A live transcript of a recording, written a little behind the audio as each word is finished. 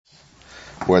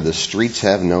where the streets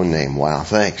have no name. Wow,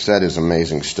 thanks. That is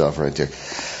amazing stuff right there.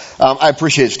 I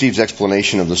appreciate Steve's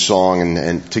explanation of the song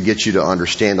and to get you to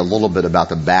understand a little bit about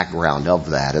the background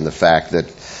of that and the fact that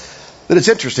it's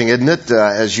interesting, isn't it,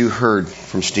 as you heard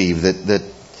from Steve, that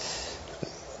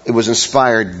it was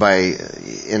inspired by,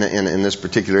 in this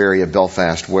particular area of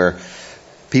Belfast, where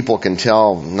people can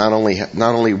tell not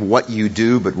only what you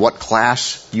do, but what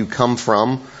class you come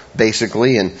from,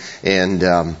 basically, and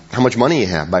how much money you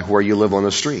have by where you live on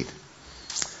the street.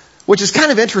 Which is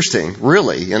kind of interesting,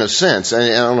 really, in a sense. And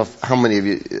I don't know how many of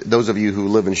you, those of you who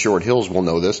live in Short Hills will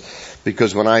know this,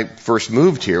 because when I first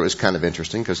moved here, it was kind of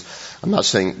interesting, because I'm not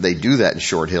saying they do that in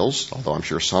Short Hills, although I'm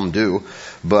sure some do,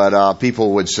 but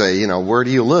people would say, where do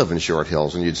you live in Short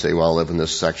Hills? And you'd say, well, I live in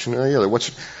this section.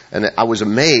 And I was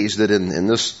amazed that in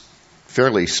this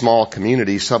fairly small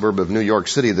community, suburb of New York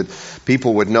City, that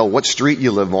people would know what street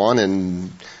you live on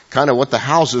and kind of what the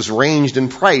houses ranged in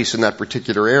price in that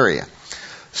particular area.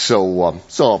 So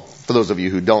for those of you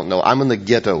who don't know, I'm in the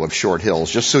ghetto of Short Hills,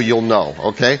 just so you'll know,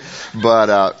 okay?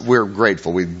 But we're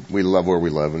grateful. We love where we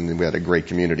live, and we had a great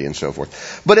community and so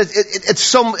forth. But it's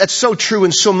so true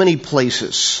in so many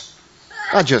places,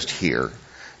 not just here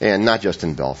and not just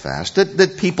in Belfast,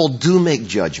 that people do make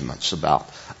judgments about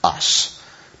us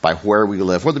by where we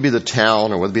live, whether it be the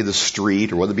town or whether it be the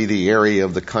street or whether it be the area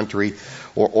of the country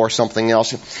or something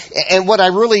else. And what I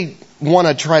really want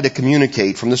to try to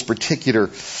communicate from this particular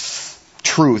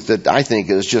truth that I think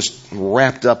is just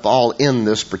wrapped up all in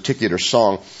this particular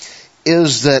song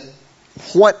is that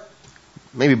what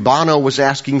maybe Bono was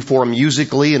asking for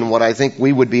musically and what I think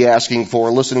we would be asking for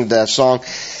listening to that song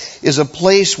is a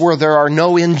place where there are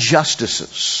no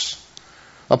injustices.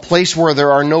 A place where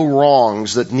there are no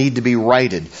wrongs that need to be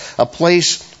righted. A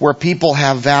place where people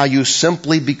have value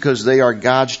simply because they are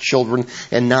God's children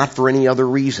and not for any other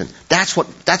reason. That's what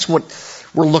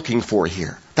we're looking for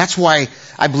here. That's why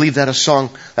I believe that song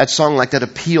like that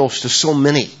appeals to so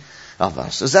many of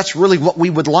us. Is that's really what we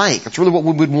would like. It's really what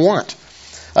we would want.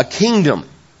 A kingdom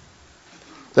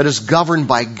that is governed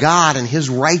by God and His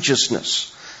righteousness.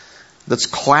 That's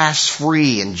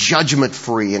class-free and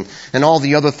judgment-free and all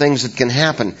the other things that can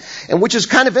happen. And which is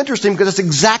kind of interesting because it's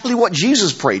exactly what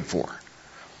Jesus prayed for.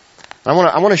 I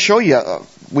want to show you,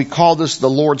 we call this the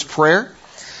Lord's Prayer.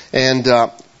 And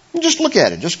just look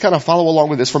at it. Just kind of follow along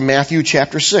with this from Matthew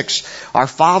chapter 6. Our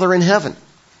Father in heaven,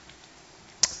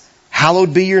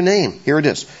 hallowed be your name. Here it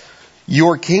is.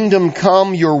 Your kingdom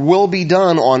come, your will be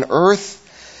done on earth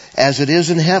as it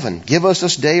is in heaven. Give us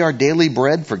this day our daily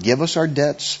bread. Forgive us our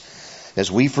debts as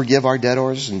we forgive our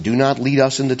debtors, and do not lead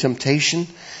us into temptation,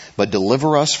 but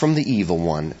deliver us from the evil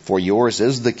one. For yours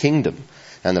is the kingdom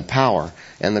and the power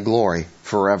and the glory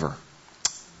forever.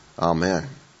 Amen.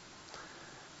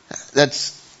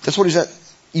 That's what he said.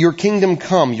 Your kingdom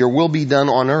come, your will be done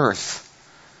on earth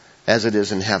as it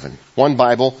is in heaven. One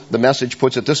Bible, the Message,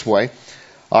 puts it this way.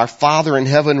 Our Father in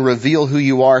heaven, reveal who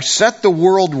you are. Set the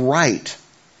world right.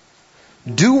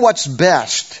 Do what's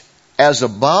best as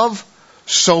above,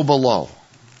 so below.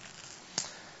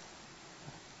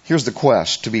 Here's the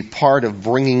quest, to be part of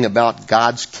bringing about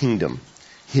God's kingdom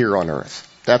here on earth.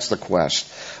 That's the quest.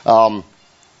 How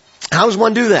does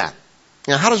one do that?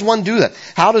 How does one do that?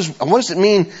 What does it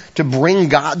mean to bring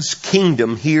God's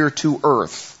kingdom here to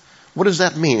earth? What does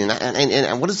that mean?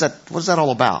 And what is that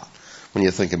all about when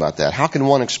you think about that? How can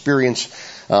one experience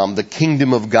the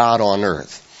kingdom of God on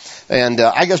earth? And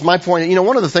I guess my point,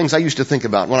 one of the things I used to think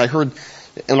about when I heard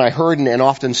and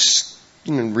often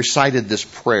recited this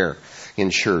prayer in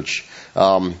church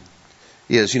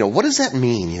is, what does that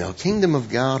mean? Kingdom of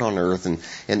God on earth,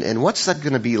 and what's that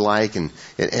going to be like? And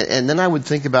then I would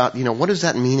think about, what does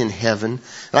that mean in heaven?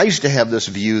 And I used to have this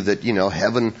view that,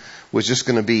 heaven was just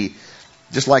going to be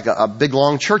just like a big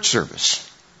long church service.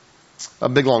 A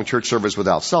big long church service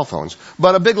without cell phones,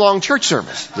 but a big long church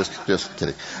service. Just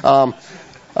kidding.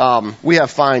 We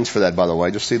have fines for that, by the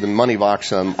way. Just see the money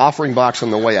box, offering box on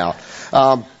the way out.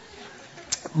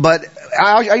 But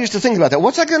I used to think about that.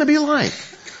 What's that going to be like?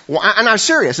 Well, and I'm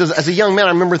serious. As a young man,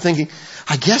 I remember thinking,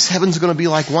 I guess heaven's going to be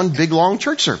like one big long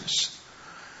church service.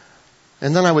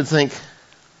 And then I would think,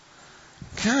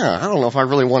 I don't know if I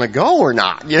really want to go or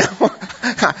not.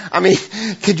 I mean,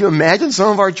 could you imagine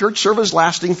some of our church service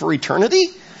lasting for eternity?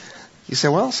 You say,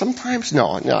 well, sometimes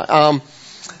no.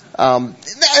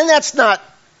 And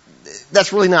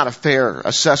that's really not a fair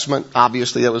assessment.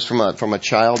 Obviously, that was from a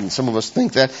child, and some of us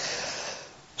think that.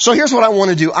 So here's what I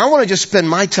want to do. I want to just spend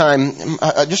my time,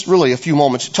 just really a few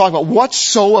moments, to talk about what's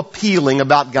so appealing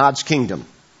about God's kingdom.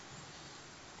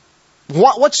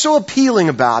 What's so appealing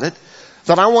about it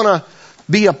that I want to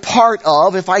be a part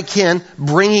of, if I can,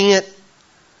 bringing it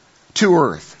to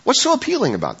earth. What's so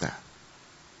appealing about that?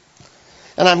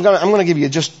 And I'm going to give you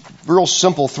just real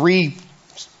simple 3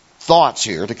 thoughts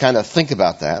here to kind of think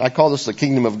about that. I call this the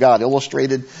kingdom of God,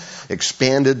 illustrated,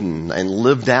 expanded, and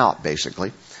lived out,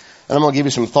 basically. And I'm going to give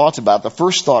you some thoughts about it. The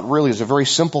first thought really is a very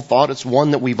simple thought. It's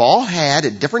one that we've all had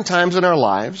at different times in our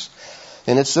lives.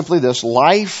 And it's simply this: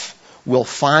 life will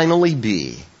finally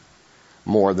be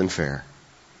more than fair.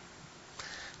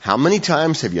 How many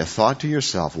times have you thought to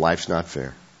yourself, life's not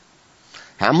fair?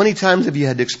 How many times have you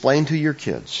had to explain to your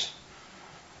kids,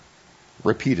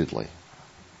 repeatedly,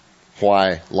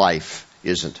 why life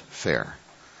isn't fair?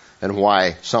 And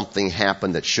why something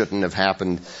happened that shouldn't have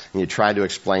happened, and you try to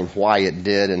explain why it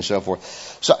did, and so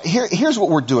forth. So here's what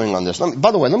we're doing on this.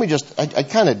 By the way, let me just, I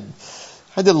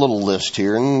did a little list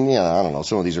here, and I don't know,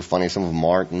 some of these are funny, some of them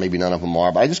aren't, and maybe none of them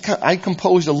are, but I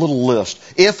composed a little list.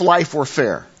 If life were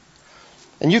fair.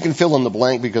 And you can fill in the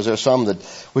blank, because there's some that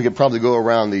we could probably go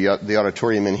around the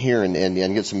auditorium in here and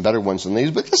get some better ones than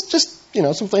these, but just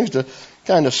some things to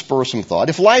kind of spur some thought.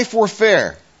 If life were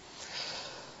fair,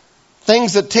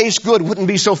 things that taste good wouldn't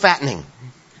be so fattening.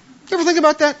 You ever think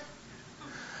about that?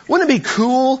 Wouldn't it be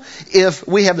cool if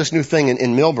we have this new thing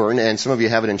in Millburn, and some of you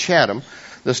have it in Chatham,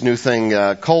 this new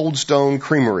thing, Cold Stone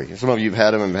Creamery. Some of you have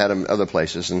had them and have had them other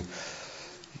places. And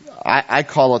I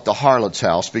call it the harlot's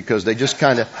house, because they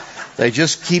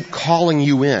just keep calling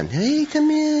you in. Hey,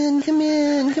 come in, come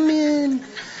in, come in.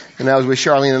 And I was with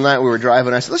Charlene tonight, we were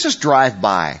driving. I said, let's just drive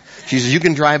by. She says, you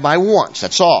can drive by once,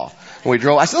 that's all. And we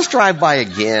drove. I said, let's drive by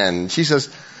again. She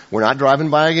says, we're not driving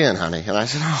by again, honey. And I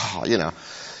said,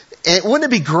 And wouldn't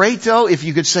it be great, though, if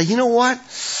you could say, you know what?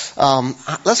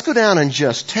 Let's go down and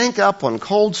just tank up on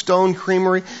Cold Stone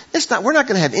Creamery. We're not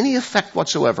going to have any effect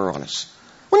whatsoever on us.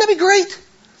 Wouldn't that be great?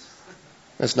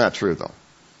 That's not true, though.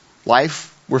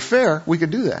 Life were fair, we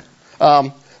could do that.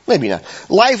 Maybe not.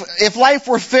 If life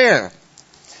were fair,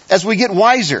 as we get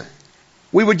wiser,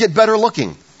 we would get better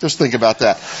looking. Just think about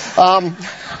that.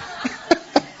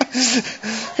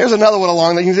 Here's another one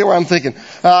along there. You can see where I'm thinking.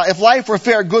 If life were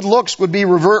fair, good looks would be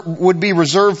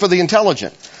reserved for the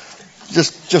intelligent.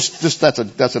 Just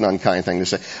that's an unkind thing to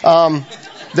say.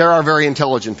 There are very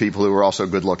intelligent people who are also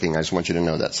good looking. I just want you to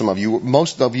know that.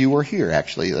 Most of you are here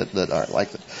actually that are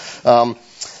like that.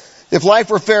 If life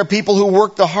were fair, people who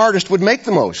work the hardest would make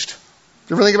the most.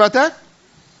 You ever think about that?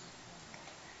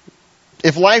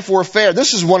 If life were fair,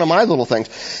 this is one of my little things.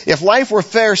 If life were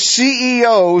fair,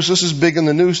 CEOs, this is big in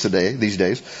the news these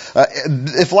days.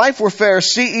 If life were fair,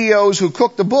 CEOs who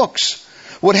cook the books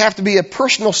would have to be a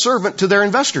personal servant to their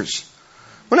investors.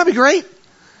 Wouldn't that be great?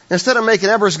 Instead of making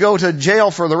Evers go to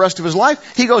jail for the rest of his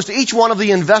life, he goes to each one of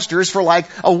the investors for like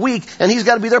a week, and he's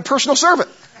got to be their personal servant.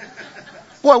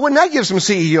 Boy, wouldn't that give some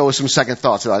CEOs some second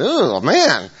thoughts about, oh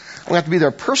man, I'm going to have to be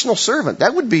their personal servant.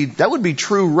 That would be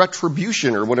true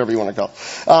retribution, or whatever you want to call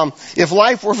it. If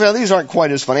life were fair, these aren't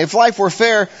quite as funny. If life were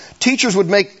fair, teachers would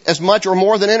make as much or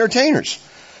more than entertainers.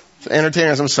 So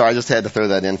entertainers, I'm sorry, I just had to throw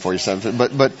that in for you.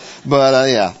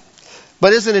 Yeah.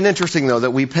 But isn't it interesting, though,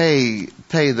 that we pay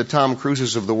the Tom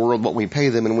Cruises of the world what we pay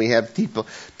them, and we have people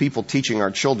teaching our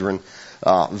children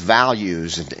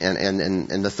values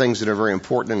and the things that are very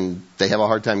important, and they have a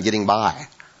hard time getting by.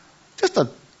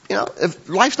 If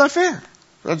life's not fair.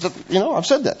 I've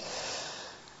said that.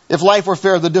 If life were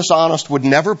fair, the dishonest would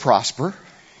never prosper.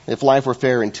 If life were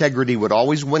fair, integrity would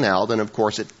always win out. And of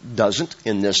course it doesn't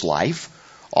in this life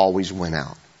always win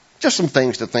out. Just some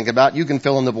things to think about. You can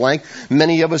fill in the blank.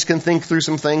 Many of us can think through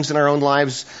some things in our own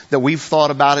lives that we've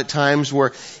thought about at times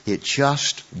where it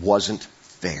just wasn't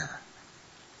fair.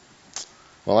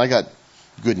 Well, I got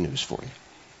good news for you.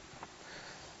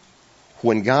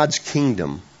 When God's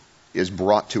kingdom is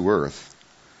brought to earth,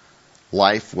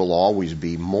 life will always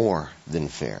be more than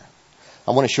fair.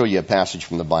 I want to show you a passage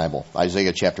from the Bible,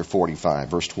 Isaiah chapter 45,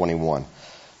 verse 21.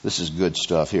 This is good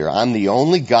stuff here. I'm the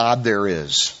only God there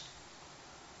is.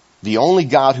 The only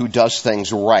God who does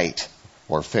things right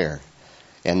or fair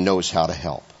and knows how to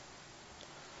help.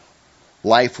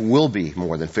 Life will be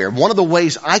more than fair. One of the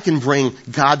ways I can bring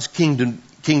God's kingdom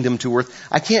to earth,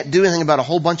 I can't do anything about a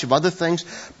whole bunch of other things,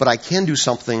 but I can do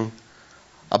something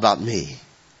about me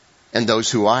and those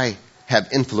who I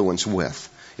have influence with.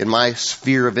 In my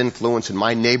sphere of influence, in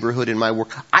my neighborhood, in my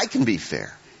work, I can be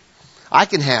fair. I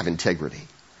can have integrity.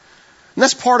 And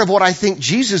that's part of what I think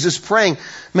Jesus is praying.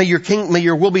 May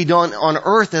your will be done on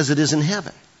earth as it is in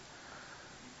heaven.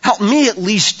 Help me at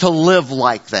least to live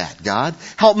like that, God.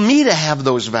 Help me to have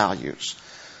those values.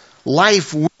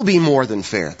 Life will be more than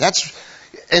fair.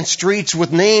 And streets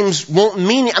with names won't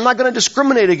mean, I'm not going to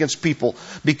discriminate against people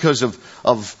because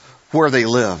of where they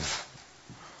live,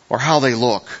 or how they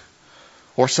look,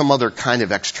 or some other kind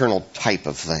of external type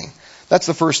of thing. That's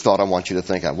the first thought I want you to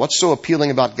think of. What's so appealing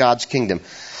about God's kingdom?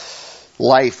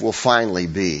 Life will finally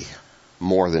be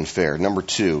more than fair. Number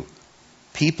 2,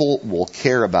 people will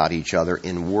care about each other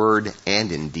in word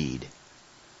and in deed.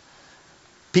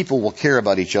 People will care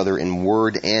about each other in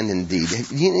word and in deed.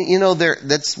 You know,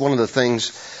 that's one of the things.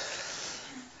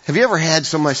 Have you ever had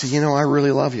somebody say, I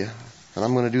really love you, and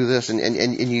I'm going to do this,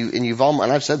 and you've almost,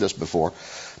 and I've said this before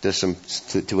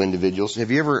to individuals.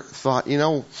 Have you ever thought,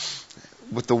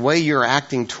 with the way you're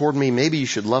acting toward me, maybe you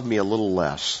should love me a little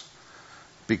less,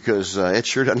 because it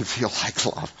sure doesn't feel like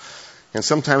love. And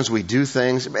sometimes we do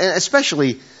things, and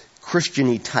especially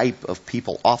Christian-y type of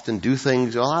people often do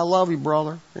things. Oh, I love you,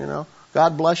 brother.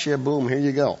 God bless you. Boom, here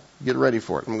you go. Get ready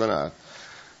for it.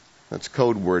 That's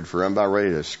code word for I'm about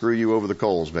ready to screw you over the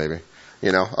coals, baby.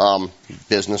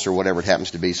 Business or whatever it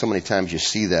happens to be. So many times you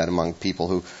see that among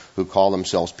people who call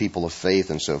themselves people of faith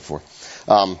and so forth.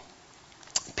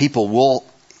 People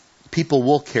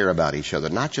will care about each other,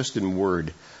 not just in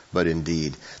word, but in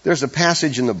deed. There's a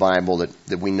passage in the Bible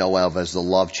that we know of as the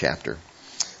love chapter.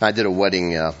 I did a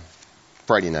wedding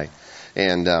Friday night,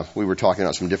 and we were talking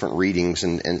about some different readings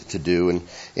and to do,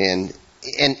 and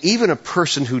even a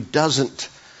person who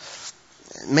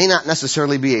may not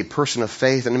necessarily be a person of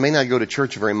faith and may not go to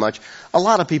church very much, a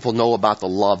lot of people know about the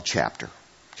love chapter,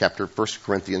 1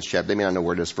 Corinthians chapter. They may not know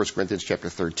where it is, 1 Corinthians chapter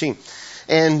 13.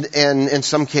 And in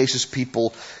some cases,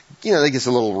 people, they get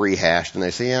a little rehashed and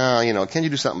they say, can you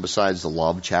do something besides the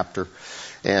love chapter?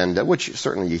 And which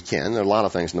certainly you can. There are a lot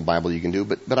of things in the Bible you can do.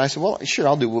 But I said, well, sure,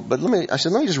 I'll do it. But let me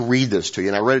just read this to you.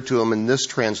 And I read it to them in this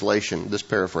translation, this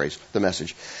paraphrase, the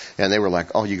Message. And they were like,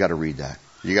 oh, you got to read that.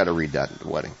 You got to read that at the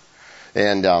wedding.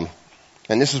 And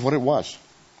this is what it was.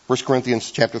 1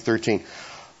 Corinthians chapter 13.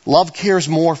 Love cares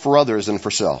more for others than for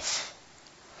self.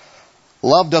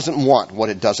 Love doesn't want what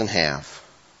it doesn't have.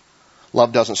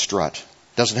 Love doesn't strut,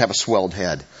 doesn't have a swelled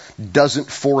head,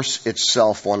 doesn't force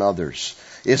itself on others,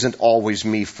 isn't always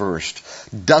me first,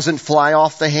 doesn't fly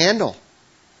off the handle,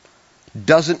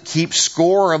 doesn't keep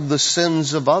score of the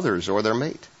sins of others or their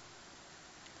mate,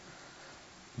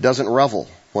 doesn't revel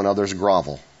when others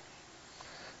grovel.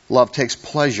 Love takes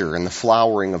pleasure in the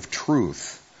flowering of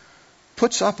truth,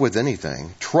 puts up with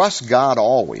anything, trusts God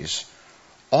always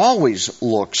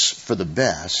looks for the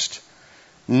best,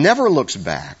 never looks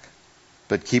back,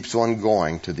 but keeps on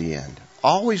going to the end.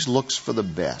 Always looks for the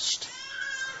best.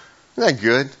 Isn't that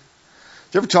good? Did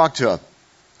you ever talk to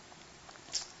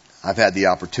I've had the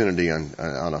opportunity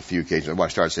on a few occasions. What I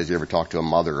started to say is, you ever talk to a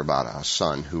mother about a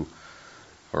son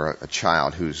or a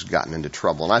child who's gotten into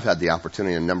trouble? And I've had the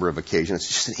opportunity on a number of occasions.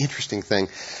 It's just an interesting thing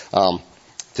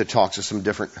to talk to some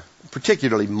different,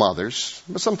 particularly mothers,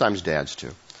 but sometimes dads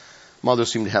too.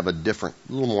 Mothers seem to have a little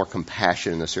more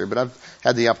compassion in this area. But I've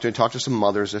had the opportunity to talk to some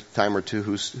mothers a time or two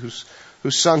whose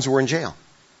sons were in jail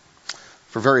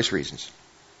for various reasons.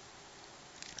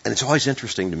 And it's always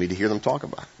interesting to me to hear them talk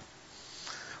about it.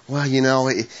 Well,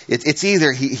 it's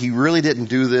either he really didn't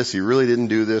do this, he really didn't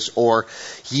do this, or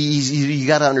you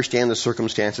got to understand the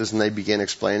circumstances, and they begin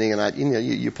explaining, and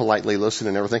you politely listen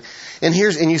and everything. And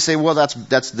you say, well,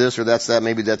 that's this or that's that,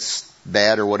 maybe that's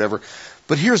bad or whatever.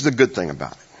 But here's the good thing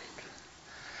about it.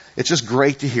 It's just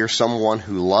great to hear someone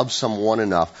who loves someone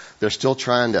enough. They're still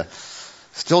trying to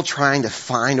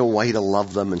find a way to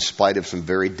love them in spite of some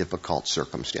very difficult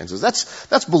circumstances.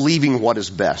 That's believing what is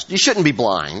best. You shouldn't be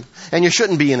blind, and you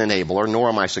shouldn't be an enabler, nor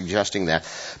am I suggesting that.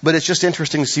 But it's just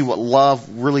interesting to see what love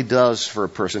really does for a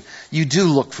person. You do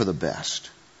look for the best.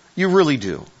 You really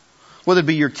do. Whether it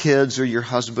be your kids or your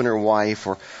husband or wife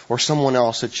or someone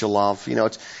else that you love.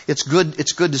 It's good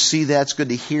to see that. It's good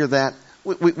to hear that.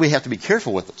 We have to be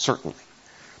careful with it, certainly.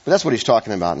 But that's what he's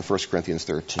talking about in 1 Corinthians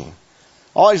 13.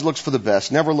 Always looks for the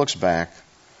best, never looks back,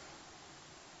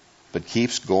 but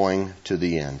keeps going to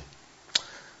the end.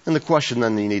 And the question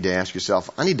then you need to ask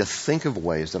yourself, I need to think of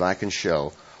ways that I can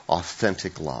show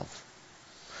authentic love.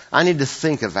 I need to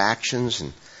think of actions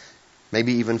and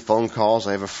maybe even phone calls.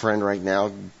 I have a friend right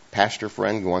now, pastor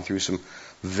friend, going through some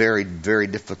very, very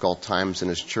difficult times in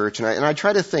his church. And I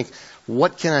try to think,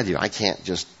 what can I do? I can't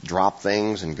just drop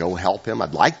things and go help him.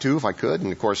 I'd like to if I could.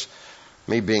 And of course,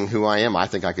 me being who I am, I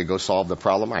think I could go solve the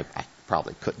problem. I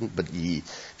probably couldn't, but you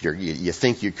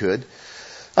think you could.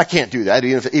 I can't do that.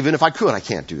 Even if I could, I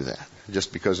can't do that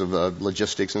just because of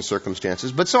logistics and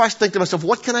circumstances. But so I think to myself,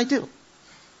 what can I do?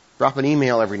 Drop an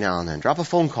email every now and then. Drop a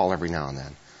phone call every now and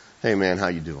then. Hey, man, how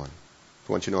you doing?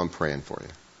 I want you to know I'm praying for you.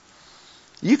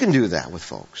 You can do that with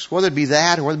folks, whether it be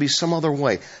that or whether it be some other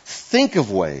way. Think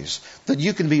of ways that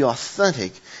you can be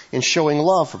authentic in showing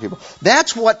love for people.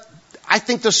 That's what I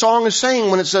think the song is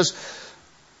saying when it says,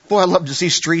 Boy, I love to see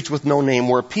streets with no name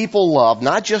where people love,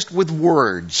 not just with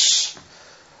words,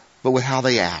 but with how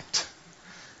they act,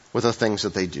 with the things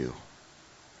that they do,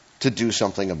 to do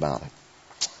something about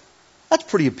it. That's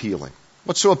pretty appealing.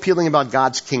 What's so appealing about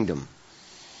God's kingdom?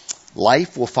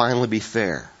 Life will finally be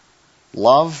fair.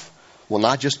 Love will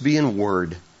not just be in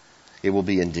word, it will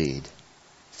be in deed.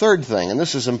 Third thing, and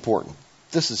this is important,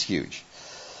 this is huge.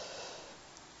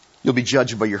 You'll be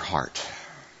judged by your heart.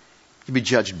 You'll be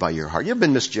judged by your heart. You ever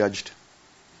been misjudged?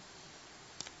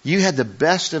 You had the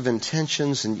best of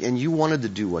intentions and you wanted to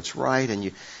do what's right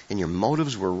and your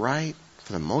motives were right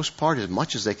for the most part, as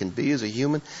much as they can be as a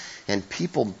human, and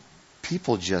people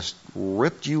just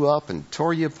ripped you up and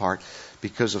tore you apart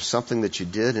because of something that you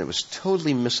did, and it was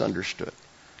totally misunderstood.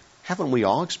 Haven't we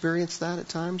all experienced that at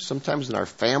times? Sometimes in our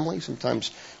family,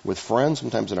 sometimes with friends,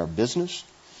 sometimes in our business.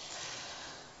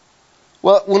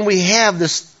 Well, when we have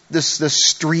this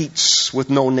streets with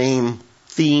no name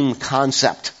theme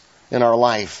concept in our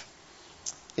life,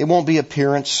 it won't be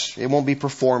appearance, it won't be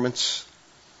performance,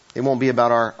 it won't be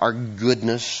about our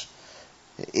goodness.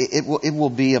 It will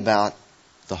be about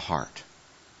the heart.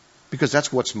 Because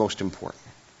that's what's most important.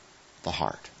 The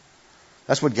heart.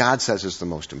 That's what God says is the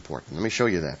most important. Let me show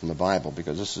you that from the Bible,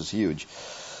 because this is huge.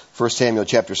 1 Samuel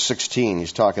chapter 16,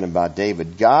 he's talking about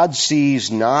David. God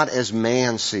sees not as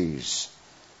man sees.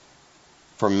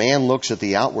 For man looks at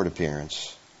the outward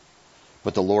appearance,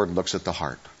 but the Lord looks at the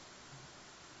heart.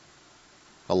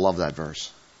 I love that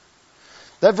verse.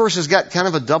 That verse has got kind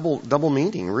of a double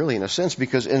meaning, really, in a sense,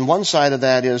 because in one side of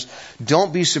that is,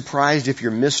 don't be surprised if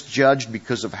you're misjudged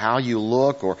because of how you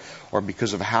look or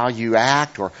because of how you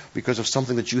act or because of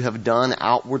something that you have done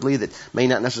outwardly that may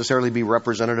not necessarily be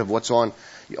representative of what's on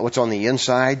the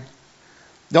inside.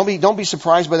 Don't be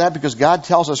surprised by that, because God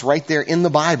tells us right there in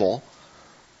the Bible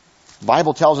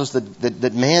tells us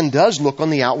that man does look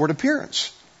on the outward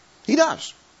appearance. He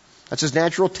does. That's his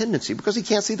natural tendency, because he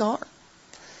can't see the heart.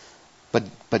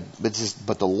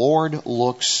 But the Lord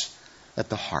looks at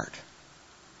the heart.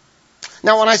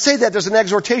 Now, when I say that, there's an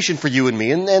exhortation for you and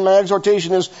me, and my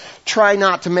exhortation is try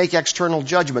not to make external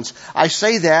judgments. I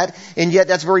say that, and yet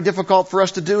that's very difficult for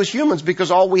us to do as humans,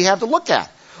 because all we have to look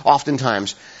at,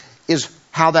 oftentimes, is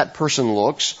how that person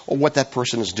looks, or what that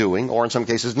person is doing, or in some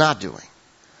cases not doing.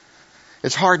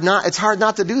 It's hard not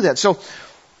to do that. So,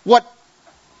 what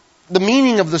the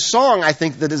meaning of the song, I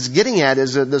think, that is getting at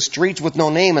is the streets with no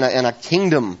name and a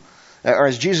kingdom, or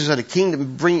as Jesus said, a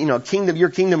kingdom, kingdom, your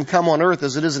kingdom come on earth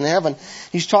as it is in heaven.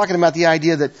 He's talking about the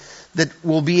idea that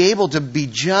we'll be able to be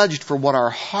judged for what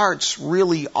our hearts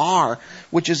really are,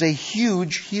 which is a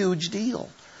huge, huge deal,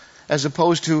 as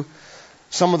opposed to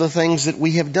some of the things that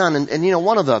we have done. And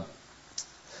one of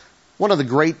the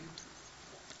great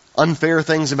unfair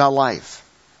things about life,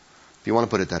 if you want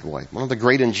to put it that way, one of the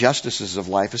great injustices of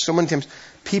life is so many times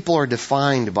people are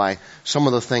defined by some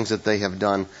of the things that they have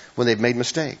done when they've made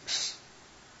mistakes.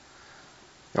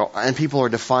 And people are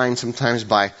defined sometimes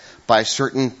by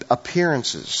certain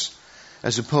appearances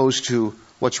as opposed to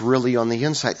what's really on the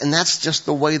inside. And that's just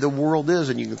the way the world is.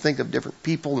 And you can think of different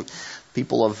people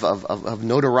of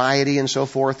notoriety and so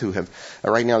forth who have,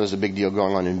 right now there's a big deal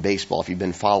going on in baseball if you've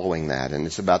been following that, and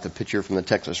it's about the pitcher from the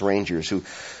Texas Rangers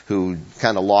who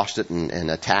kind of lost it and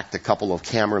attacked a couple of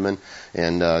cameramen,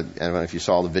 and I don't know if you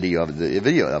saw the video of it. The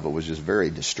video of it was just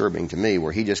very disturbing to me,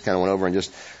 where he just kind of went over and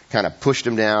just kind of pushed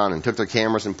him down and took their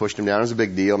cameras and pushed him down. It was a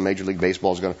big deal. Major League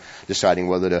Baseball is deciding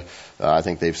whether to, I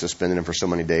think they've suspended him for so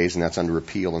many days, and that's under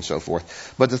appeal and so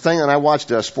forth. But the thing, and I watched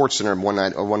SportsCenter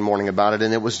one morning about it,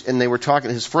 and they were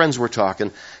talking, his friends were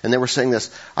talking, and they were saying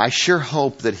this: I sure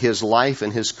hope that his life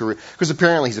and his career, because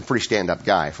apparently he's a pretty stand-up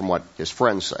guy from what his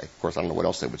friends say. Of course, I don't know what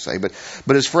else they would say, but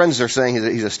his friends are saying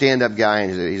he's a stand-up guy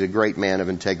and he's a great man of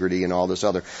integrity and all this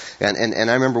other. And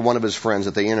I remember one of his friends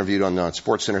that they interviewed on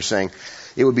SportsCenter saying,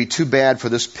 it would be too bad for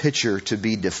this pitcher to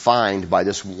be defined by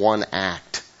this one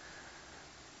act.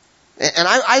 And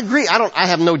I agree. I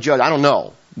have no judge. I don't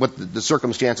know what the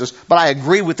circumstances, but I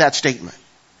agree with that statement.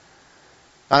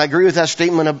 I agree with that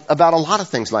statement about a lot of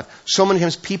things in life. So many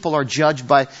times people are judged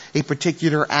by a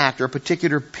particular act or a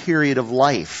particular period of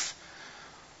life.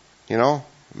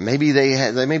 Maybe they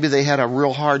had a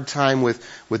real hard time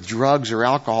with drugs or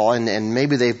alcohol, and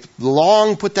maybe they've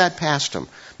long put that past them.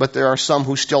 But there are some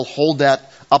who still hold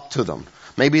that up to them.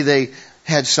 Maybe they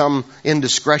had some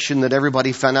indiscretion that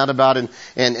everybody found out about, and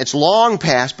it's long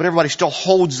past, but everybody still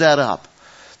holds that up.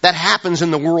 That happens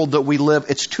in the world that we live.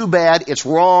 It's too bad, it's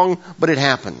wrong, but it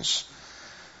happens.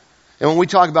 And when we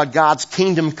talk about God's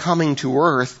kingdom coming to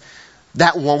earth,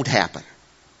 that won't happen.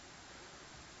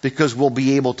 because we'll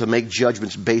be able to make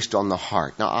judgments based on the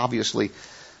heart. Now, obviously,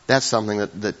 that's something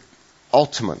that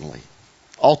ultimately,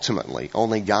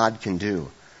 only God can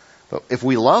do. But if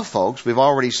we love folks, we've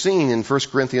already seen in 1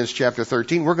 Corinthians chapter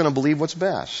 13, we're going to believe what's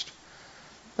best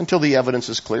until the evidence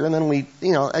is clear. And then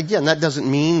again, that doesn't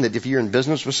mean that if you're in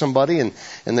business with somebody and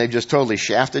they've just totally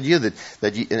shafted you,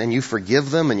 and you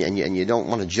forgive them and you don't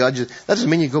want to judge it, that doesn't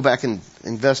mean you go back and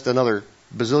invest another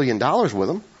bazillion dollars with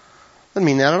them. Doesn't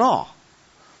mean that at all.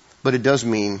 But it does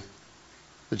mean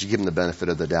that you give them the benefit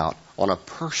of the doubt on a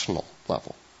personal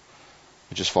level,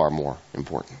 which is far more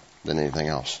important than anything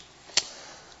else.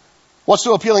 What's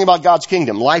so appealing about God's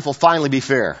kingdom? Life will finally be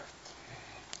fair.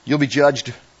 You'll be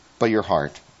judged by your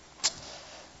heart.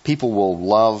 People will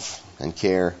love and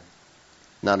care,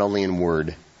 not only in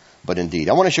word, but in deed.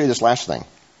 I want to show you this last thing.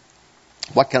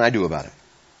 What can I do about it?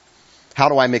 How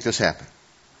do I make this happen?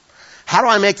 How do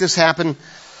I make this happen?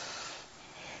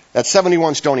 At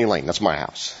 71 Stony Lane, that's my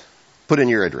house. Put in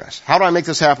your address. How do I make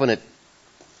this happen?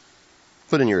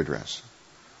 Put in your address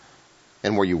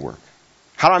and where you work.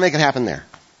 How do I make it happen there?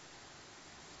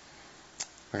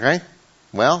 Okay?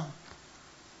 Well,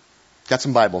 got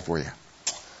some Bible for you.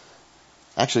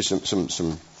 Actually,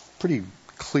 some pretty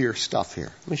clear stuff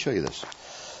here. Let me show you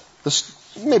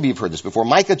this. Maybe you've heard this before.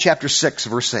 Micah chapter 6,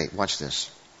 verse 8. Watch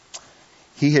this.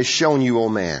 He has shown you, O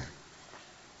man,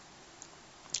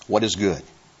 what is good,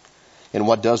 and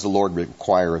what does the Lord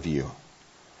require of you,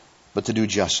 but to do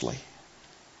justly,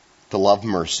 to love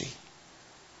mercy,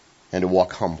 and to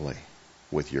walk humbly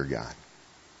with your God.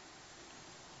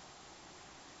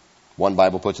 One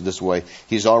Bible puts it this way: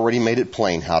 He's already made it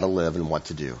plain how to live and what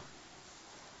to do.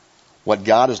 What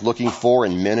God is looking for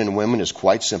in men and women is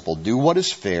quite simple. Do what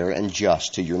is fair and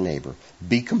just to your neighbor.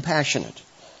 Be compassionate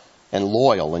and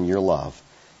loyal in your love.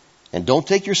 And don't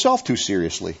take yourself too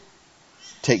seriously.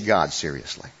 Take God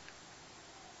seriously.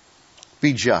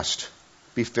 Be just.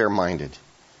 Be fair-minded.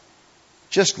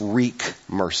 Just wreak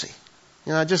mercy.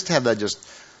 Just have that just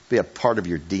be a part of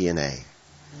your DNA.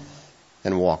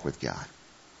 And walk with God.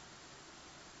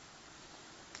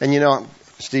 And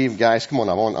Steve, guys, come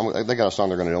on. They got a song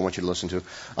they're going to do. I want you to listen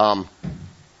to.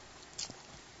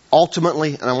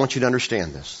 Ultimately, and I want you to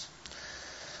understand this,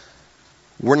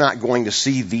 we're not going to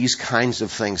see these kinds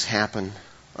of things happen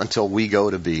until we go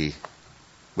to be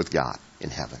with God in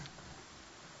heaven.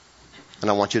 And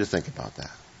I want you to think about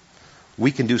that.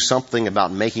 We can do something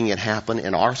about making it happen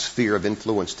in our sphere of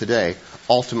influence today.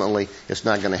 Ultimately, it's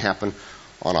not going to happen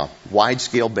on a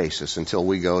wide-scale basis until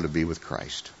we go to be with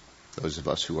Christ. Those of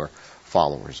us who are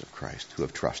followers of Christ, who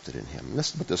have trusted in Him. And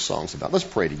this is what this song's about. Let's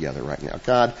pray together right now.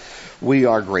 God, we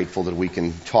are grateful that we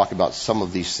can talk about some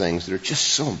of these things that are just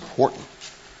so important.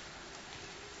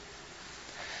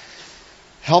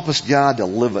 Help us, God, to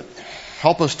live it.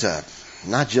 Help us to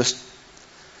not just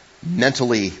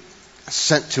mentally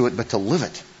assent to it, but to live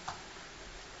it.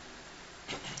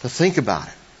 To think about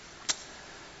it.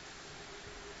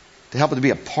 To help it to be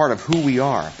a part of who we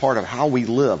are, a part of how we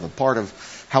live, a part of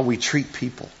how we treat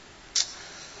people.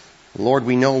 Lord,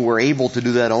 we know we're able to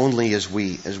do that only as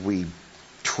we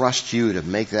trust You to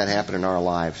make that happen in our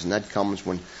lives. And that comes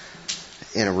when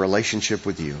in a relationship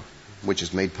with You, which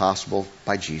is made possible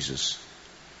by Jesus,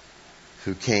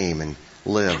 who came and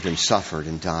lived and suffered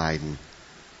and died and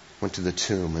went to the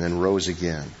tomb and then rose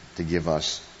again to give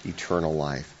us eternal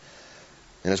life.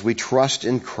 And as we trust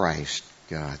in Christ,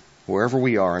 God, wherever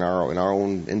we are in our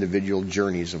own individual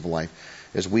journeys of life,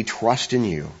 as we trust in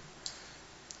You,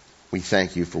 we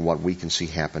thank You for what we can see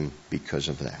happen because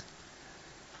of that.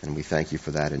 And we thank You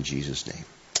for that in Jesus' name.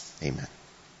 Amen.